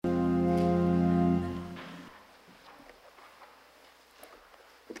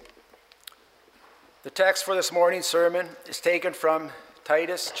The text for this morning's sermon is taken from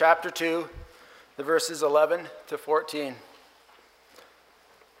Titus chapter 2, the verses 11 to 14,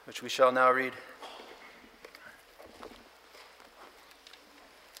 which we shall now read.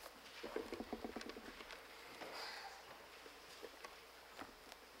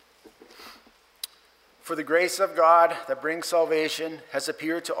 For the grace of God that brings salvation has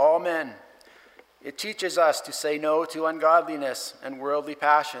appeared to all men. It teaches us to say no to ungodliness and worldly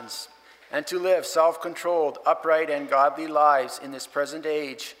passions, and to live self-controlled, upright, and godly lives in this present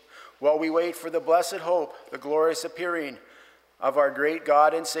age, while we wait for the blessed hope, the glorious appearing of our great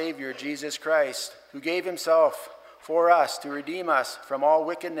God and Savior, Jesus Christ, who gave himself for us to redeem us from all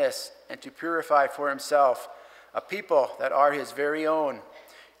wickedness and to purify for himself a people that are his very own,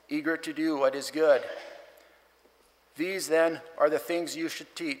 eager to do what is good. These, then, are the things you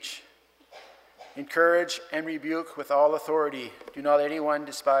should teach. Encourage and rebuke with all authority. Do not let anyone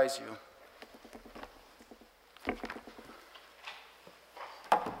despise you.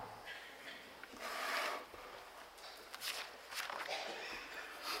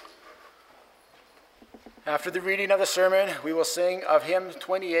 After the reading of the sermon, we will sing of hymn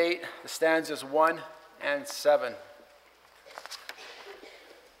 28, the stanzas 1 and 7.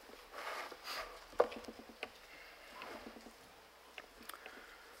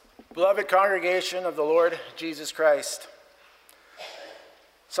 Beloved congregation of the Lord Jesus Christ,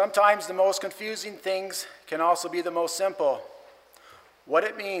 sometimes the most confusing things can also be the most simple. What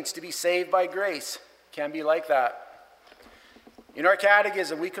it means to be saved by grace can be like that. In our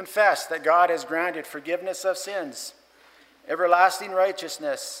catechism, we confess that God has granted forgiveness of sins, everlasting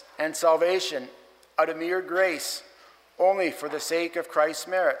righteousness, and salvation out of mere grace, only for the sake of Christ's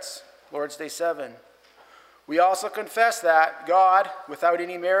merits. Lord's Day 7. We also confess that God, without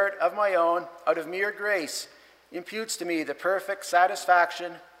any merit of my own, out of mere grace, imputes to me the perfect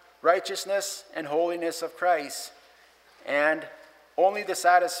satisfaction, righteousness, and holiness of Christ. And only the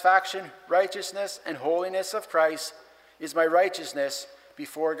satisfaction, righteousness, and holiness of Christ is my righteousness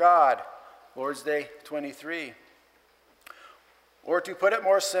before God. Lord's Day 23. Or to put it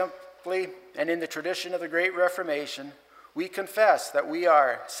more simply, and in the tradition of the Great Reformation, we confess that we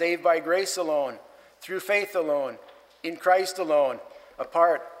are saved by grace alone, through faith alone, in Christ alone,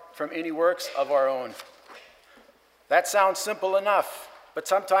 apart from any works of our own. That sounds simple enough, but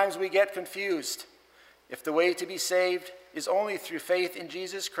sometimes we get confused. If the way to be saved is only through faith in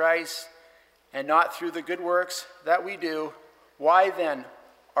Jesus Christ and not through the good works that we do, why then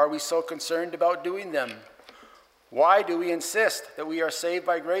are we so concerned about doing them? Why do we insist that we are saved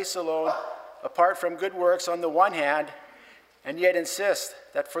by grace alone, apart from good works on the one hand, and yet insist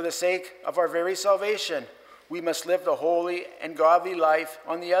that for the sake of our very salvation, we must live the holy and godly life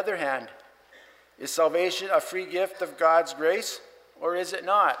on the other hand? Is salvation a free gift of God's grace, or is it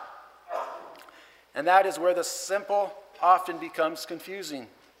not? And that is where the simple often becomes confusing.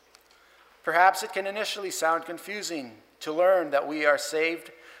 Perhaps it can initially sound confusing to learn that we are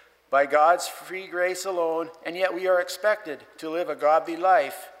saved by God's free grace alone, and yet we are expected to live a godly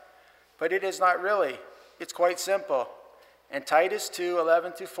life. But it is not really. It's quite simple. And Titus 2,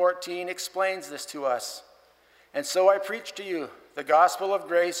 11 to 14 explains this to us. And so I preach to you the gospel of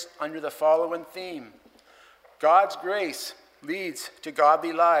grace under the following theme. God's grace leads to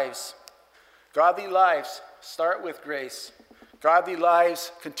godly lives. Godly lives start with grace. Godly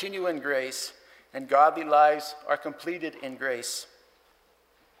lives continue in grace, and godly lives are completed in grace.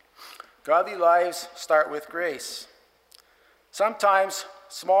 Godly lives start with grace. Sometimes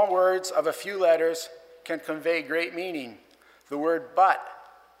small words of a few letters can convey great meaning. The word but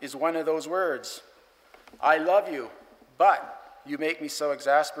is one of those words. I love you, but you make me so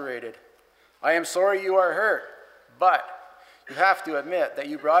exasperated. I am sorry you are hurt, but you have to admit that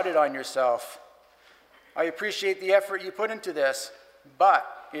you brought it on yourself. I appreciate the effort you put into this, but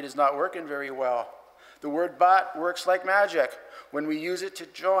it is not working very well. The word but works like magic when we use it to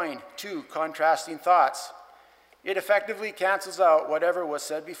join two contrasting thoughts. It effectively cancels out whatever was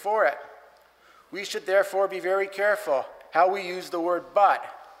said before it. We should therefore be very careful how we use the word but,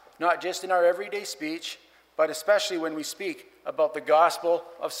 not just in our everyday speech, but especially when we speak about the gospel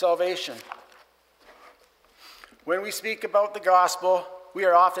of salvation. When we speak about the gospel, we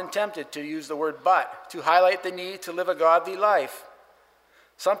are often tempted to use the word but to highlight the need to live a godly life.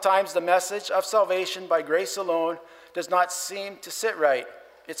 Sometimes the message of salvation by grace alone does not seem to sit right.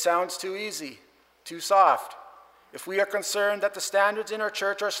 It sounds too easy, too soft. If we are concerned that the standards in our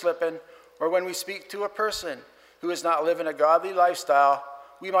church are slipping, or when we speak to a person who is not living a godly lifestyle,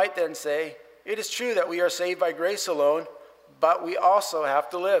 we might then say, it is true that we are saved by grace alone, but we also have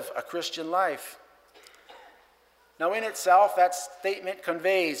to live a Christian life. Now in itself, that statement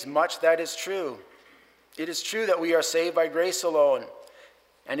conveys much that is true. It is true that we are saved by grace alone,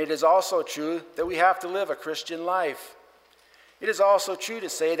 and it is also true that we have to live a Christian life. It is also true to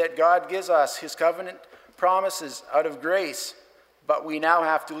say that God gives us his covenant promises out of grace, but we now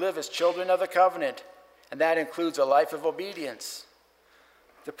have to live as children of the covenant, and that includes a life of obedience.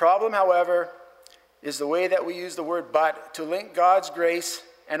 The problem, however, is the way that we use the word "but" to link God's grace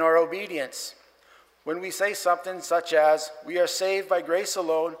and our obedience. When we say something such as, we are saved by grace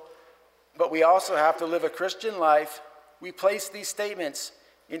alone, but we also have to live a Christian life, we place these statements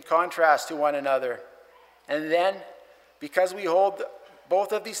in contrast to one another. And then, because we hold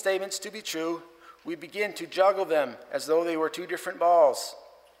both of these statements to be true, we begin to juggle them as though they were two different balls.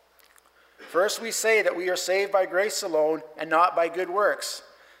 First, we say that we are saved by grace alone and not by good works.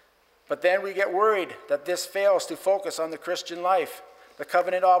 But then we get worried that this fails to focus on the Christian life, the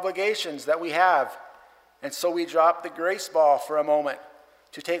covenant obligations that we have. And so we drop the grace ball for a moment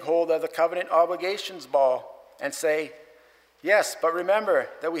to take hold of the covenant obligations ball and say, yes, but remember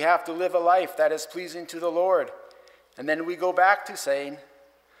that we have to live a life that is pleasing to the Lord. And then we go back to saying,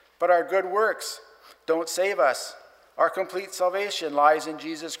 but our good works don't save us. Our complete salvation lies in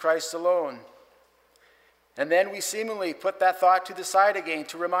Jesus Christ alone. And then we seemingly put that thought to the side again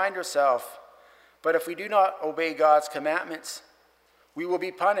to remind ourselves, but if we do not obey God's commandments, we will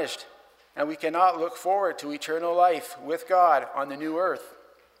be punished, and we cannot look forward to eternal life with God on the new earth.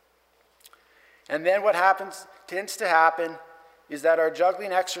 And then what tends to happen is that our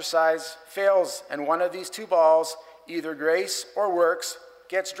juggling exercise fails, and one of these two balls, either grace or works,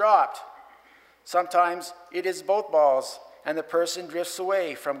 gets dropped. Sometimes it is both balls, and the person drifts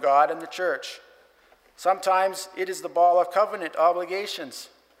away from God and the church. Sometimes it is the ball of covenant obligations,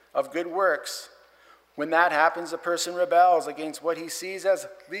 of good works. When that happens, a person rebels against what he sees as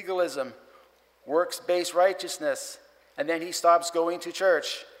legalism, works-based righteousness, and then he stops going to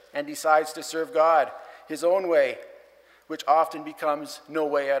church and decides to serve God his own way, which often becomes no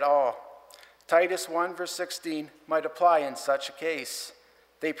way at all. Titus 1 verse 16 might apply in such a case.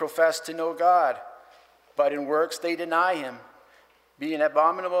 They profess to know God, but in works they deny him, being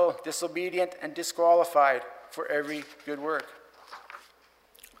abominable, disobedient, and disqualified for every good work.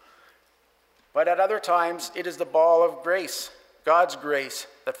 But at other times, it is the ball of grace, God's grace,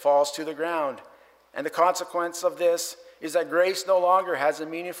 that falls to the ground. And the consequence of this is that grace no longer has a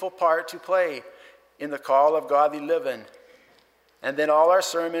meaningful part to play in the call of godly living. And then all our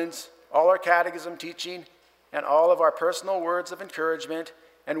sermons, all our catechism teaching, and all of our personal words of encouragement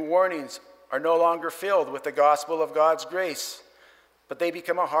and warnings are no longer filled with the gospel of God's grace, but they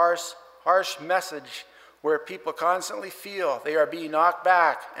become a harsh message where people constantly feel they are being knocked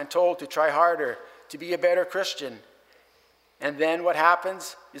back and told to try harder, to be a better Christian. And then what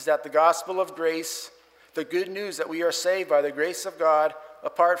happens is that the gospel of grace, the good news that we are saved by the grace of God,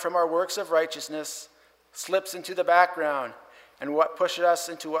 apart from our works of righteousness, slips into the background. And what pushes us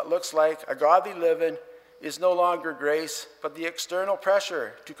into what looks like a godly living is no longer grace, but the external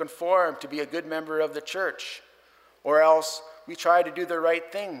pressure to conform to be a good member of the church. Or else we try to do the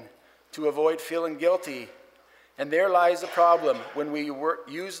right thing to avoid feeling guilty. And there lies the problem when we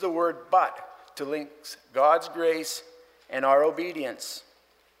use the word "but" to link God's grace and our obedience.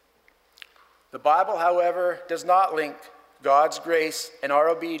 The Bible, however, does not link God's grace and our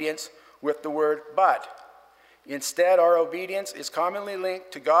obedience with the word "but." Instead, our obedience is commonly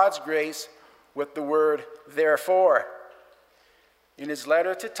linked to God's grace with the word "therefore." In his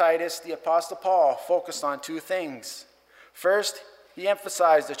letter to Titus, the Apostle Paul focused on two things. First, he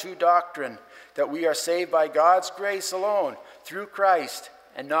emphasized the true doctrine that we are saved by God's grace alone, through Christ,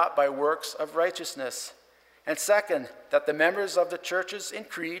 and not by works of righteousness. And second, that the members of the churches in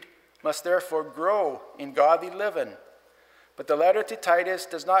Crete must therefore grow in godly living. But the letter to Titus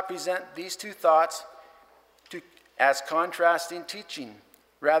does not present these two thoughts as contrasting teaching.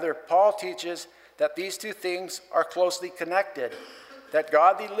 Rather, Paul teaches that these two things are closely connected, that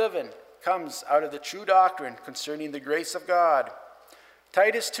godly living comes out of the true doctrine concerning the grace of God.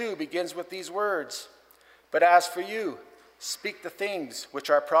 Titus 2 begins with these words, "But as for you, speak the things which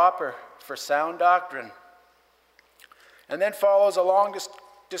are proper for sound doctrine." And then follows a long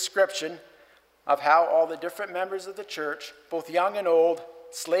description of how all the different members of the church, both young and old,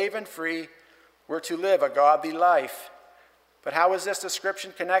 slave and free, were to live a godly life. But how is this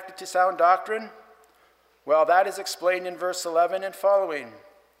description connected to sound doctrine? Well, that is explained in verse 11 and following.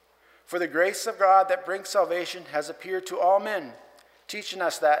 "For the grace of God that brings salvation has appeared to all men, teaching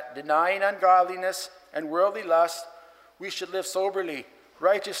us that, denying ungodliness and worldly lust, we should live soberly,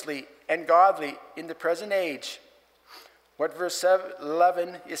 righteously, and godly in the present age." What verse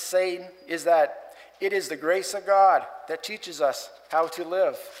 11 is saying is that it is the grace of God that teaches us how to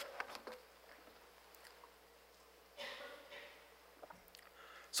live.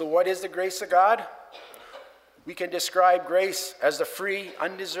 So what is the grace of God? We can describe grace as the free,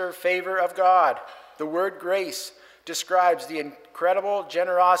 undeserved favor of God. The word grace describes the incredible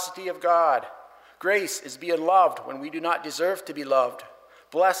generosity of God. Grace is being loved when we do not deserve to be loved,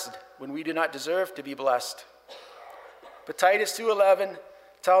 blessed when we do not deserve to be blessed. But Titus 2:11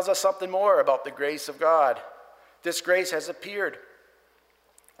 tells us something more about the grace of God. This grace has appeared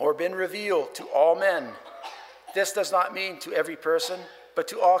or been revealed to all men. This does not mean to every person, but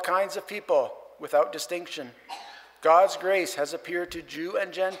to all kinds of people without distinction. God's grace has appeared to Jew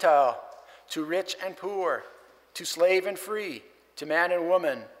and Gentile, to rich and poor, to slave and free, to man and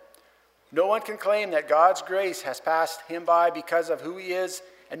woman. No one can claim that God's grace has passed him by because of who he is,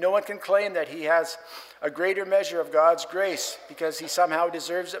 and no one can claim that he has a greater measure of God's grace because he somehow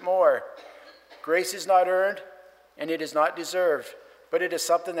deserves it more. Grace is not earned, and it is not deserved, but it is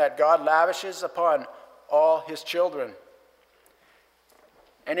something that God lavishes upon all his children.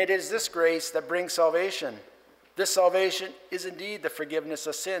 And it is this grace that brings salvation. This salvation is indeed the forgiveness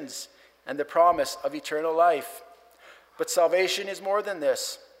of sins and the promise of eternal life. But salvation is more than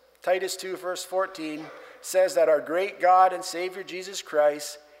this. Titus 2 verse 14 says that our great God and Savior Jesus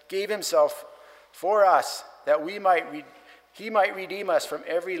Christ gave himself for us that he might redeem us from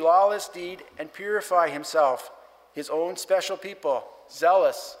every lawless deed and purify himself, his own special people,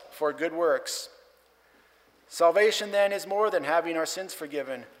 zealous for good works. Salvation then is more than having our sins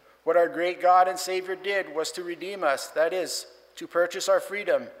forgiven. What our great God and Savior did was to redeem us, that is, to purchase our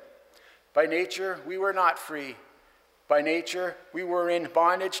freedom. By nature, we were not free. By nature, we were in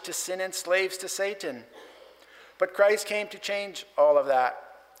bondage to sin and slaves to Satan. But Christ came to change all of that.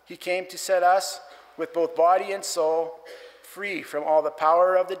 He came to set us, with both body and soul, free from all the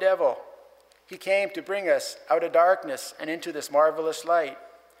power of the devil. He came to bring us out of darkness and into this marvelous light.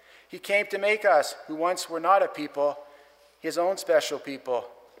 He came to make us, who once were not a people, his own special people.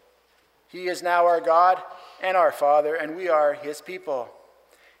 He is now our God and our Father, and we are his people.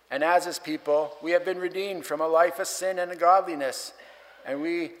 And as his people, we have been redeemed from a life of sin and ungodliness, and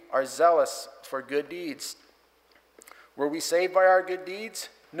we are zealous for good deeds. Were we saved by our good deeds?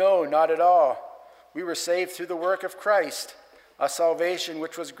 No, not at all. We were saved through the work of Christ, a salvation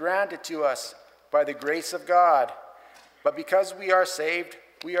which was granted to us by the grace of God. But because we are saved,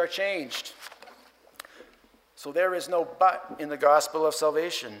 we are changed. So there is no but in the gospel of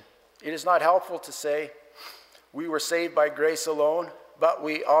salvation. It is not helpful to say we were saved by grace alone, but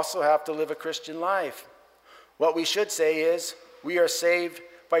we also have to live a Christian life. What we should say is we are saved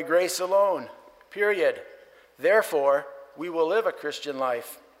by grace alone, period. Therefore, we will live a Christian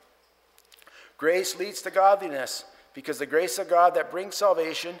life. Grace leads to godliness because the grace of God that brings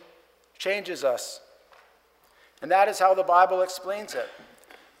salvation changes us. And that is how the Bible explains it.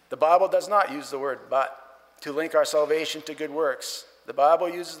 The Bible does not use the word but to link our salvation to good works. The Bible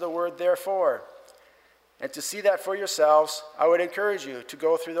uses the word therefore. And to see that for yourselves, I would encourage you to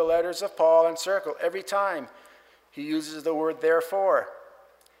go through the letters of Paul and circle every time he uses the word therefore.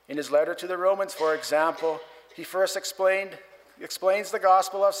 In his letter to the Romans, for example, he first explains the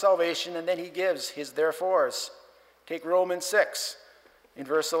gospel of salvation, and then he gives his therefores. Take Romans 6. In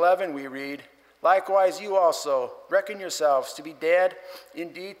verse 11 we read, "Likewise you also reckon yourselves to be dead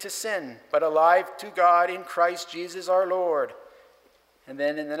indeed to sin, but alive to God in Christ Jesus our Lord." And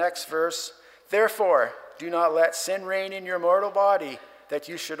then in the next verse, "Therefore do not let sin reign in your mortal body, that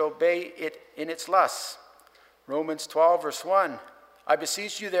you should obey it in its lusts." Romans 12 verse 1, "I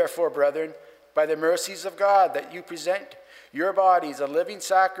beseech you therefore, brethren, by the mercies of God, that you present your bodies a living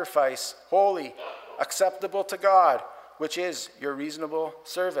sacrifice, holy, acceptable to God, which is your reasonable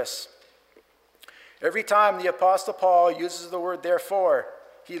service." Every time the Apostle Paul uses the word therefore,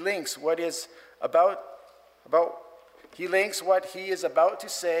 he links what he is about to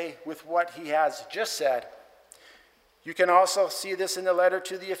say with what he has just said. You can also see this in the letter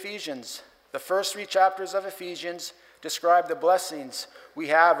to the Ephesians. The first 3 chapters of Ephesians describe the blessings we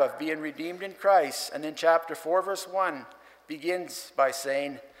have of being redeemed in Christ. And then chapter 4 verse 1 begins by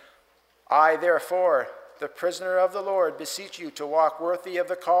saying, "I therefore, the prisoner of the Lord, beseech you to walk worthy of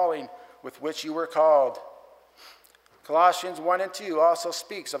the calling with which you were called." Colossians 1 and 2 also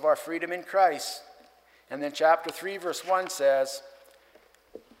speaks of our freedom in Christ. And then chapter 3 verse 1 says,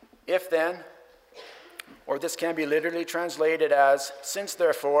 "If then," or this can be literally translated as, "Since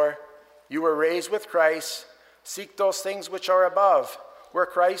therefore you were raised with Christ, seek those things which are above, where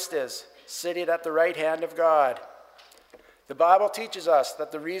Christ is, seated at the right hand of God." The Bible teaches us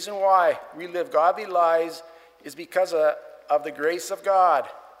that the reason why we live godly lives is because of the grace of God.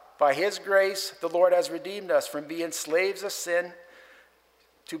 By his grace, the Lord has redeemed us from being slaves of sin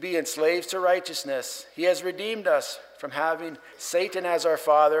to be enslaved to righteousness. He has redeemed us from having Satan as our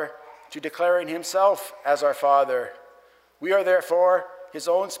father to declaring himself as our Father. We are therefore his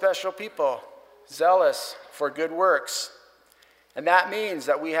own special people, zealous for good works. And that means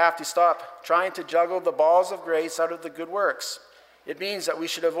that we have to stop trying to juggle the balls of grace out of the good works. It means that we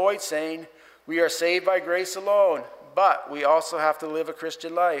should avoid saying we are saved by grace alone, but we also have to live a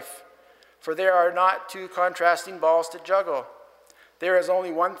Christian life. For there are not two contrasting balls to juggle. There is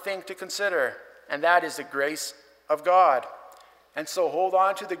only one thing to consider, and that is the grace of God. And so hold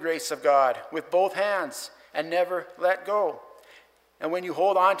on to the grace of God with both hands and never let go. And when you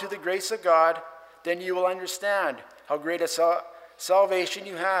hold on to the grace of God, then you will understand how great a salvation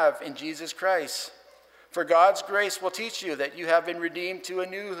you have in Jesus Christ. For God's grace will teach you that you have been redeemed to a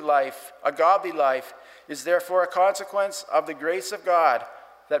new life. A godly life is therefore a consequence of the grace of God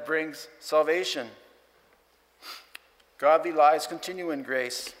that brings salvation. Godly lives continue in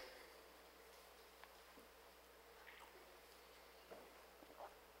grace.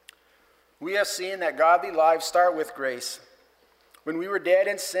 We have seen that godly lives start with grace. When we were dead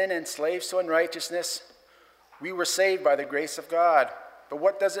in sin and slaves to unrighteousness, we were saved by the grace of God. But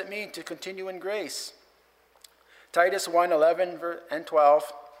what does it mean to continue in grace? Titus 1:11 and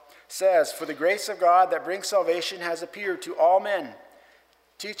 12 says, "For the grace of God that brings salvation has appeared to all men,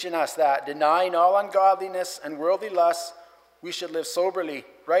 teaching us that, denying all ungodliness and worldly lusts, we should live soberly,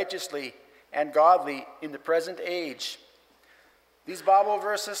 righteously, and godly in the present age." These Bible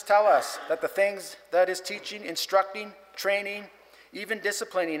verses tell us that the things that is teaching, instructing, training, even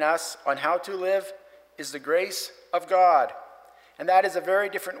disciplining us on how to live is the grace of God. And that is a very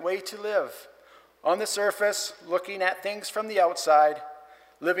different way to live. On the surface, looking at things from the outside,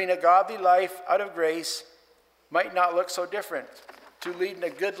 living a godly life out of grace might not look so different to leading a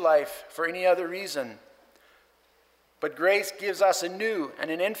good life for any other reason. But grace gives us a new and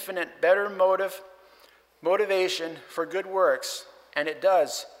an infinite better motivation for good works, and it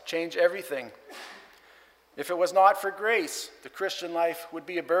does change everything. If it was not for grace, the Christian life would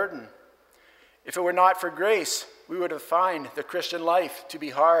be a burden. If it were not for grace, we would have found the Christian life to be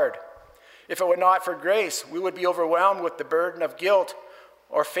hard. If it were not for grace, we would be overwhelmed with the burden of guilt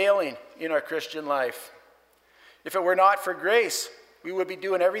or failing in our Christian life. If it were not for grace, we would be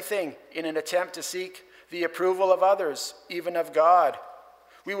doing everything in an attempt to seek the approval of others, even of God.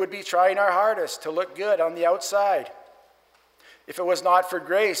 We would be trying our hardest to look good on the outside. If it was not for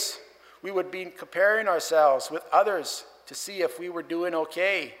grace, we would be comparing ourselves with others to see if we were doing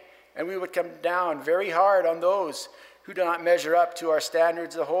okay, and we would come down very hard on those who do not measure up to our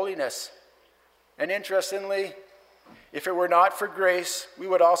standards of holiness. And interestingly, if it were not for grace, we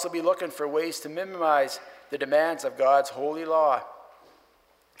would also be looking for ways to minimize the demands of God's holy law.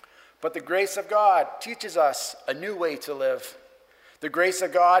 But the grace of God teaches us a new way to live. The grace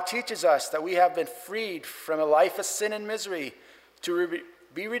of God teaches us that we have been freed from a life of sin and misery, to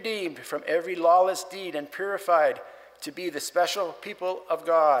be redeemed from every lawless deed and purified to be the special people of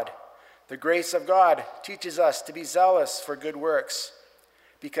God. The grace of God teaches us to be zealous for good works,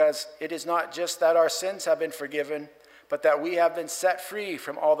 because it is not just that our sins have been forgiven, but that we have been set free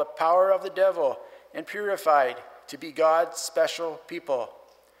from all the power of the devil and purified to be God's special people.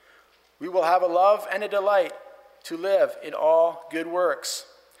 We will have a love and a delight to live in all good works.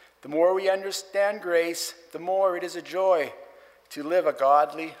 The more we understand grace, the more it is a joy to live a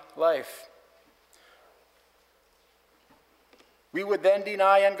godly life. We would then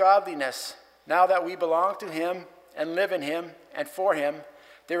deny ungodliness. Now that we belong to him and live in him and for him,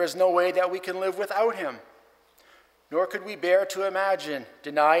 there is no way that we can live without him. Nor could we bear to imagine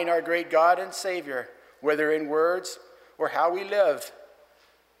denying our great God and Savior, whether in words or how we live.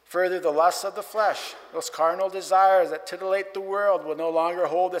 Further, the lusts of the flesh, those carnal desires that titillate the world, will no longer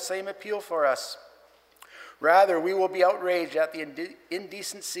hold the same appeal for us. Rather, we will be outraged at the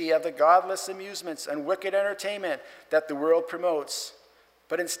indecency of the godless amusements and wicked entertainment that the world promotes.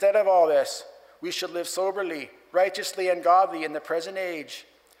 But instead of all this, we should live soberly, righteously, and godly in the present age.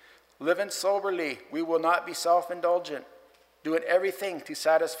 Living soberly, we will not be self-indulgent, doing everything to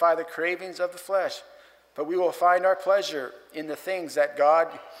satisfy the cravings of the flesh, but we will find our pleasure in the things that God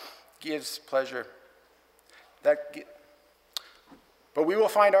gives pleasure. But we will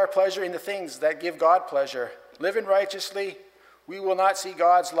find our pleasure in the things that give God pleasure. Living righteously, we will not see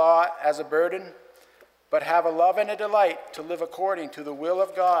God's law as a burden, but have a love and a delight to live according to the will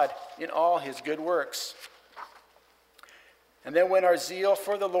of God in all his good works. And then when our zeal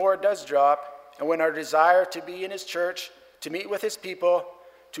for the Lord does drop, and when our desire to be in his church, to meet with his people,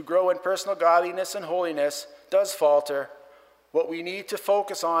 to grow in personal godliness and holiness does falter, what we need to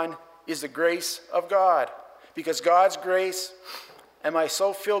focus on is the grace of God. Because God's grace Am I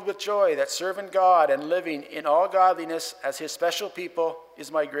so filled with joy that serving God and living in all godliness as his special people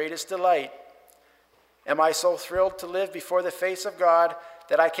is my greatest delight? Am I so thrilled to live before the face of God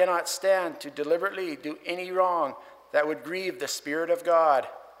that I cannot stand to deliberately do any wrong that would grieve the Spirit of God?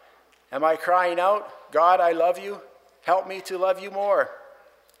 Am I crying out, God, I love you, help me to love you more?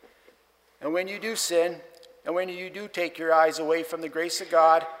 And when you do sin, and when you do take your eyes away from the grace of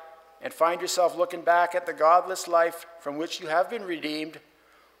God and find yourself looking back at the godless life from which you have been redeemed,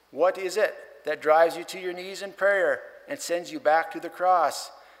 what is it that drives you to your knees in prayer and sends you back to the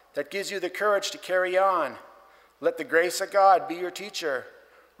cross, that gives you the courage to carry on? Let the grace of God be your teacher.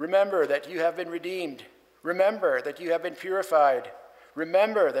 Remember that you have been redeemed. Remember that you have been purified.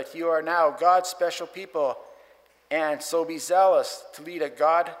 Remember that you are now God's special people, and so be zealous to lead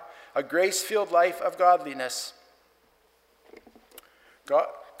a grace-filled life of godliness.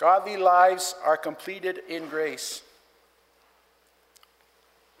 Godly lives are completed in grace.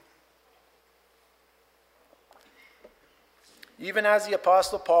 Even as the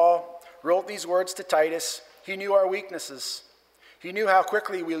Apostle Paul wrote these words to Titus, he knew our weaknesses. He knew how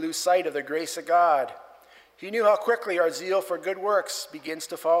quickly we lose sight of the grace of God. He knew how quickly our zeal for good works begins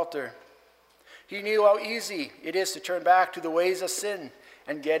to falter. He knew how easy it is to turn back to the ways of sin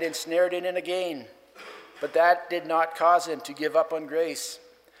and get ensnared in it again. But that did not cause him to give up on grace.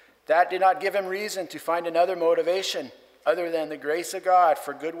 That did not give him reason to find another motivation other than the grace of God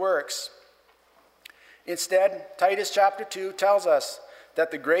for good works. Instead, Titus chapter 2 tells us that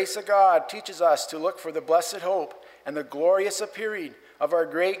the grace of God teaches us to look for the blessed hope and the glorious appearing of our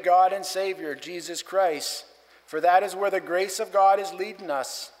great God and Savior, Jesus Christ. For that is where the grace of God is leading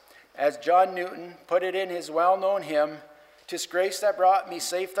us. As John Newton put it in his well-known hymn, "'Tis grace that brought me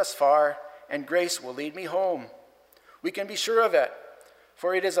safe thus far, and grace will lead me home." We can be sure of it,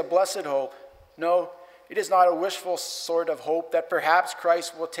 for it is a blessed hope. No, it is not a wishful sort of hope that perhaps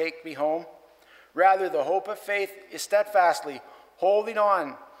Christ will take me home. Rather, the hope of faith is steadfastly holding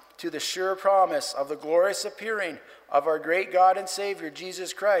on to the sure promise of the glorious appearing of our great God and Savior,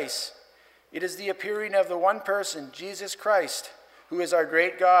 Jesus Christ. It is the appearing of the one person, Jesus Christ, who is our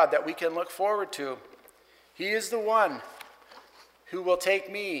great God, that we can look forward to. He is the one who will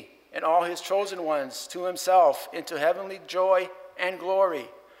take me and all his chosen ones to himself into heavenly joy and glory.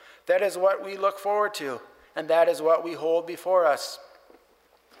 That is what we look forward to, and that is what we hold before us.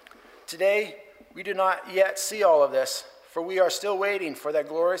 Today, we do not yet see all of this, for we are still waiting for that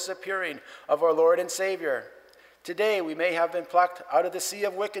glorious appearing of our Lord and Savior. Today, we may have been plucked out of the sea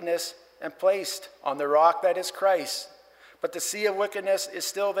of wickedness and placed on the rock that is Christ. But the sea of wickedness is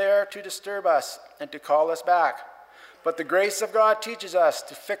still there to disturb us and to call us back. But the grace of God teaches us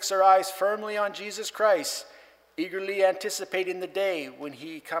to fix our eyes firmly on Jesus Christ, eagerly anticipating the day when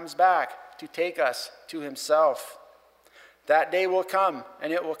he comes back to take us to himself. That day will come,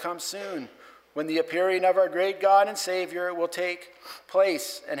 and it will come soon, when the appearing of our great God and Savior will take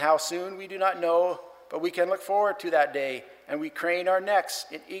place, and how soon we do not know, but we can look forward to that day, and we crane our necks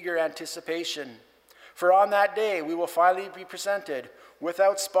in eager anticipation. For on that day we will finally be presented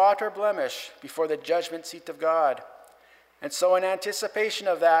without spot or blemish before the judgment seat of God. And so in anticipation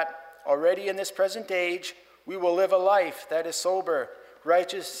of that, already in this present age, we will live a life that is sober,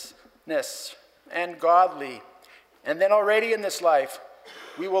 righteousness, and godly. And then already in this life,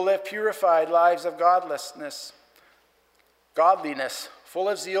 we will live purified lives of godliness, full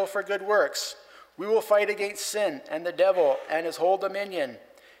of zeal for good works. We will fight against sin and the devil and his whole dominion,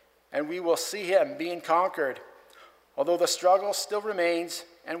 and we will see him being conquered. Although the struggle still remains,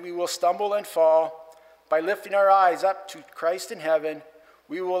 and we will stumble and fall, by lifting our eyes up to Christ in heaven,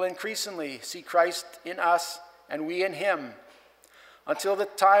 we will increasingly see Christ in us and we in him, until the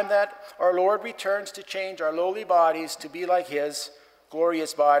time that our Lord returns to change our lowly bodies to be like his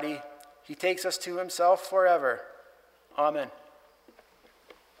glorious body. He takes us to himself forever. Amen.